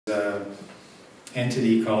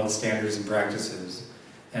entity called Standards and Practices,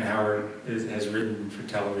 and Howard has written for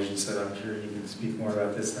television, so I'm sure he can speak more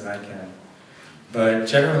about this than I can. But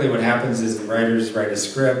generally what happens is the writers write a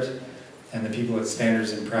script, and the people at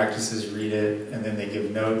Standards and Practices read it, and then they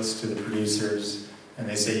give notes to the producers, and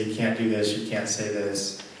they say, you can't do this, you can't say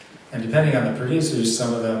this. And depending on the producers,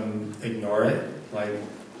 some of them ignore it, like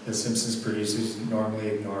the Simpsons producers normally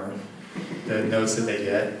ignore the notes that they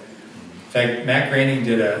get. In fact, Matt Groening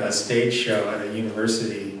did a stage show at a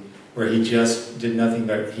university where he just did nothing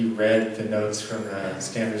but he read the notes from the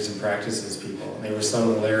Standards and Practices people, and they were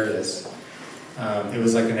so hilarious. It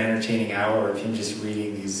was like an entertaining hour of him just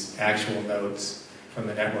reading these actual notes from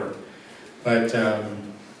the network. But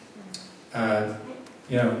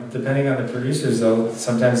you know, depending on the producers,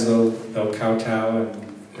 sometimes they'll kowtow.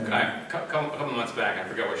 A couple of months back, I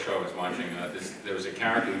forgot what show I was watching. There was a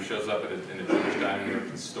character who shows up in a Jewish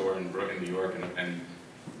dining store in New York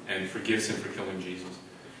and forgives him for killing Jesus.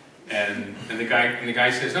 And the guy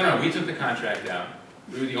says, no, we took the contract out.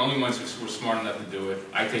 We were the only ones who were smart enough to do it.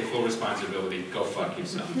 I take full responsibility. Go fuck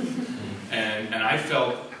yourself. And I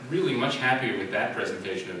felt really much happier with that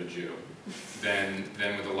presentation of a Jew than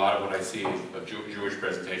with a lot of what I see of Jewish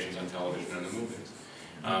presentations on television and the movies.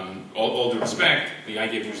 All due respect, the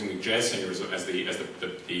idea of using the jazz singers as the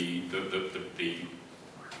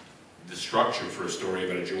structure for a story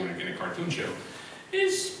about a Jew in a cartoon show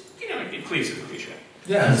is, you know, it cleaves to the cliche.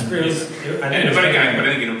 Yeah, it's pretty. But I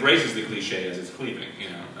think it embraces the cliche as it's cleaving. You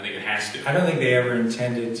know, I think it has to. I don't think they ever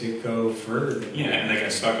intended to go further than that. And they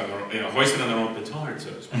got stuck on their, you know, hoisted on their own petard,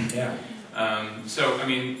 so to speak. Yeah. So I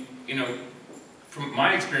mean, you know, from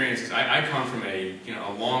my experiences, I come from a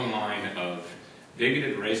long line of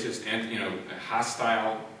bigoted, racist, and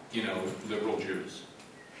hostile, liberal Jews,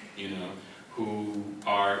 who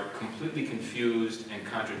are completely confused and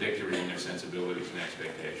contradictory in their sensibilities and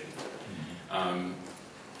expectations.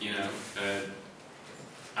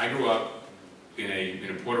 I grew up in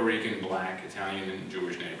a Puerto Rican, Black, Italian, and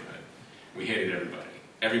Jewish neighborhood. We hated everybody.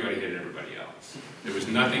 Everybody hated everybody else. There was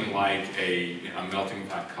nothing like a melting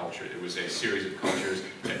pot culture. It was a series of cultures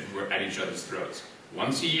that were at each other's throats.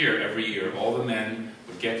 Once a year, every year, all the men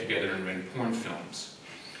would get together and rent porn films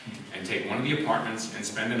and take one of the apartments and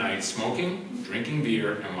spend the night smoking, drinking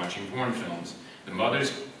beer, and watching porn films. The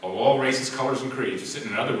mothers of all races, colors, and creeds would sit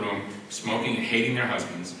in another room smoking and hating their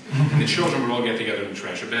husbands, and the children would all get together and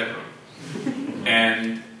trash a bedroom.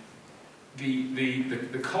 And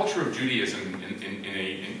the culture of Judaism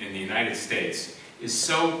in the United States is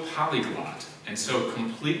so polyglot and so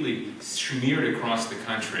completely smeared across the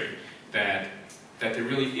country that there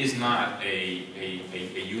really is not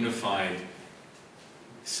a unified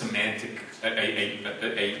semantic, an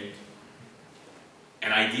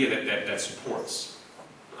idea that supports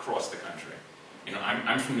across the country.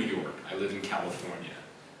 I'm from New York. I live in California.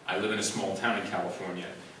 I live in a small town in California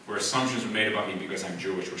where assumptions are made about me because I'm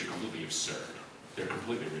Jewish, which are completely absurd. They're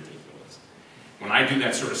completely ridiculous. When I do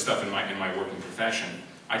that sort of stuff in my working profession,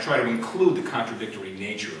 I try to include the contradictory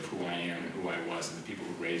nature of who I am and who I was and the people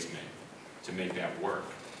who raised me to make that work.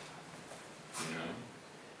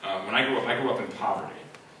 When I grew up in poverty,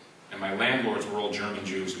 and my landlords were all German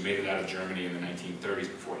Jews who made it out of Germany in the 1930s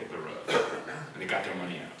before Hitler rose, and they got their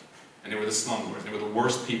money out. And they were the slumlords. They were the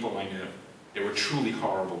worst people I knew. They were truly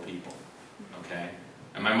horrible people. Okay?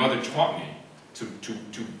 And my mother taught me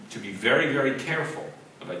to be very, very careful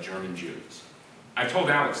about German Jews. I've told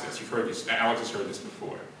Alex this. You've heard this. Alex has heard this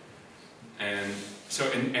before. And so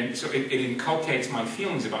it inculcates my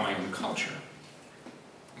feelings about my own culture.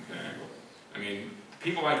 Okay? I mean,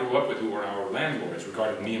 people I grew up with who were our landlords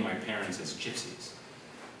regarded me and my parents as gypsies.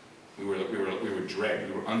 We were dread.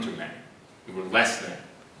 We were undermen. We were less than.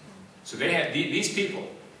 So they had these people,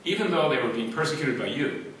 even though they were being persecuted by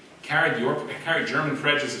you, carried German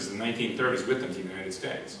prejudices in the 1930s with them to the United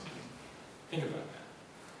States. Think about that.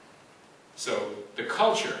 So the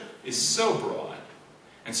culture is so broad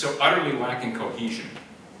and so utterly lacking cohesion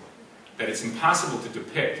that it's impossible to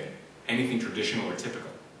depict anything traditional or typical,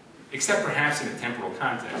 except perhaps in a temporal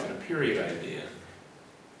context, in a period idea,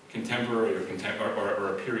 contemporary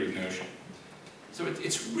or a period notion. So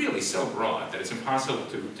it's really so broad that it's impossible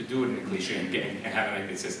to do it in a cliche and have an idea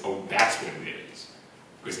that says, oh, that's what it is,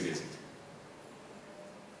 because it isn't.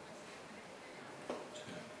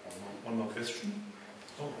 One more question?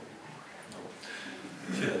 Oh.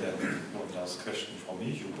 Yeah, then one last question from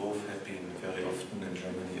me. You both have been very often in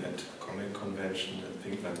Germany at comic convention and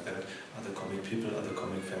things like that. Are the comic people, are the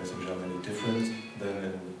comic fans in Germany different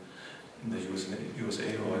than in the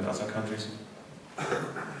USA or in other countries?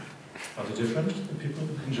 Are they different, the people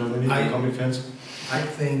in Germany, the comic fans? I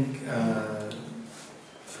think,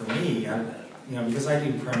 for me, because I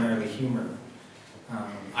do primarily humor,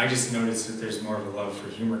 I just noticed that there's more of a love for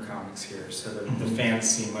humor comics here, so the fans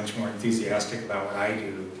seem much more enthusiastic about what I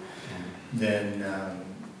do than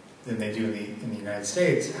they do in the United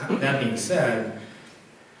States. That being said,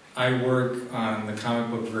 I work on the comic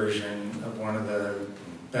book version of one of the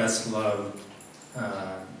best loved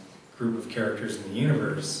group of characters in the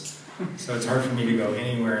universe, so it's hard for me to go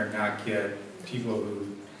anywhere and not get people who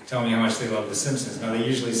tell me how much they love The Simpsons. Now they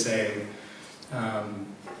usually say,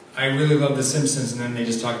 I really love The Simpsons, and then they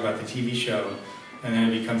just talk about the TV show, and then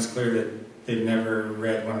it becomes clear that they've never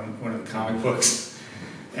read one of the comic books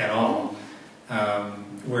at all.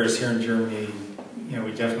 Whereas here in Germany,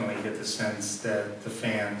 we definitely get the sense that the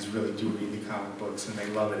fans really do read the comic books, and they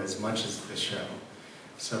love it as much as the show.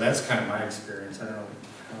 So that's kind of my experience. I don't know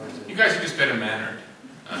how is it. You guys are just better mannered.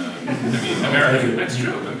 That's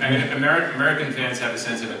true. American fans have a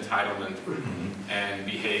sense of entitlement and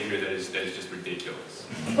behavior that is just ridiculous.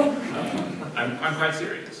 I'm quite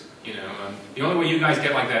serious. The only way you guys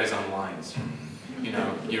get like that is on lines.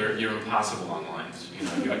 You're impossible on lines.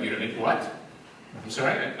 You don't what? I'm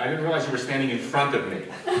sorry, I didn't realize you were standing in front of me.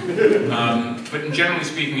 But generally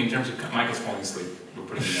speaking, in terms of Michael's falling asleep, we're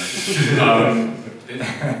pretty young.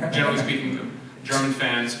 Generally speaking, German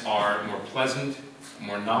fans are more pleasant,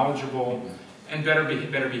 more knowledgeable, and better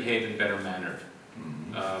behaved and better mannered.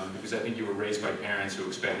 Because I think you were raised by parents who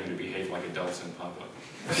expect you to behave like adults in public.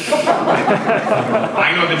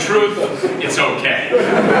 I know the truth, it's okay.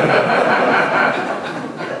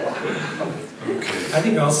 I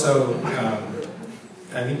think also,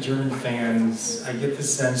 I think German fans, I get the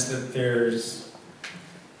sense that there's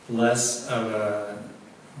less of a,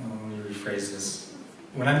 let me rephrase this.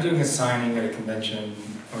 When I'm doing a signing at a convention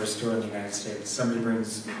or a store in the United States, somebody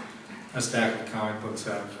brings a stack of comic books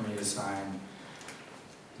out for me to sign.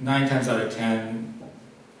 9 times out of 10,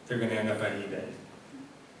 they're going to end up on eBay.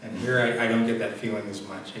 And here I don't get that feeling as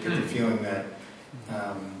much. I get the feeling that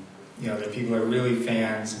that people are really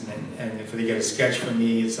fans, and if they get a sketch from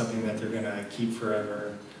me, it's something that they're going to keep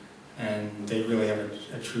forever. And they really have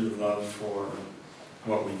a true love for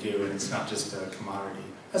what we do, and it's not just a commodity.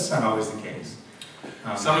 That's not always the case.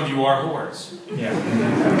 Some of you are whores. Yeah.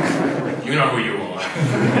 You know who you are.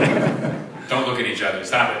 Don't look at each other.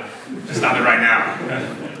 Stop it. Stop it right now.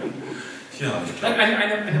 I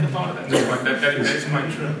never thought of that. That is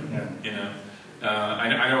quite true. Yeah.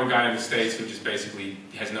 I know a guy in the States who just basically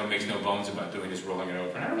makes no bones about doing this, rolling it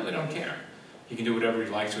over, and I really don't care. He can do whatever he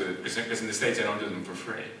likes with it, because in the States I don't do them for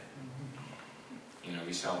free.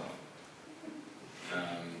 We sell them.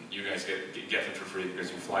 You guys get them for free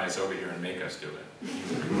because you fly us over here and make us do it.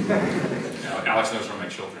 Alex knows where my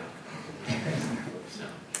children are. So.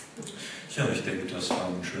 Ja, ich denke, das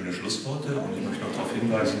waren schöne Schlussworte, und ich möchte noch darauf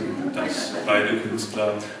hinweisen, dass beide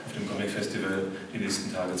Künstler auf dem Comicfestival die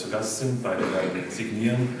nächsten Tage zu Gast sind. Beide werden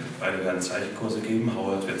signieren, beide werden Zeichenkurse geben.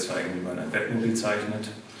 Howard wird zeigen, wie man ein Batmobil zeichnet.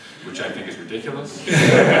 Which I think is ridiculous.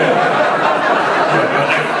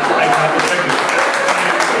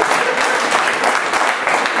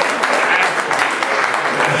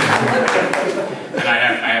 And I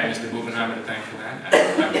have Mr. Bubenheimer to thank for that. I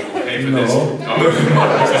will pay for this. No. Oh. Is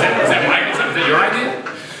that Mike? Is that your idea?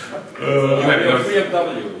 You have no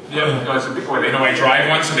 3FW. Yeah, no, it's a big boy. They know I drive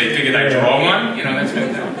one, so they figured I draw one. That's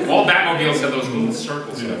fantastic. All Batmobiles have those little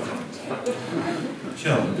circles in the front.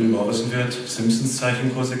 Ja, Bill Morrison wird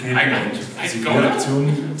Simpsons-Zeichenkurse geben und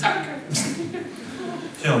Signieraktionen.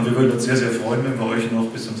 Ja, und wir würden uns sehr, sehr freuen, wenn wir euch noch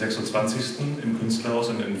bis zum 26. im Künstlerhaus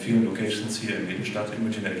und in vielen Locations hier in Innenstadt, im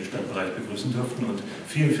Münchner Innenstadtbereich begrüßen dürfen. Und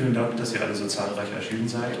vielen, vielen Dank, dass ihr alle so zahlreich erschienen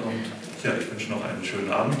seid. Und ja, ich wünsche noch einen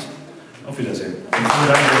schönen Abend. Auf Wiedersehen. Und vielen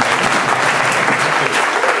Dank.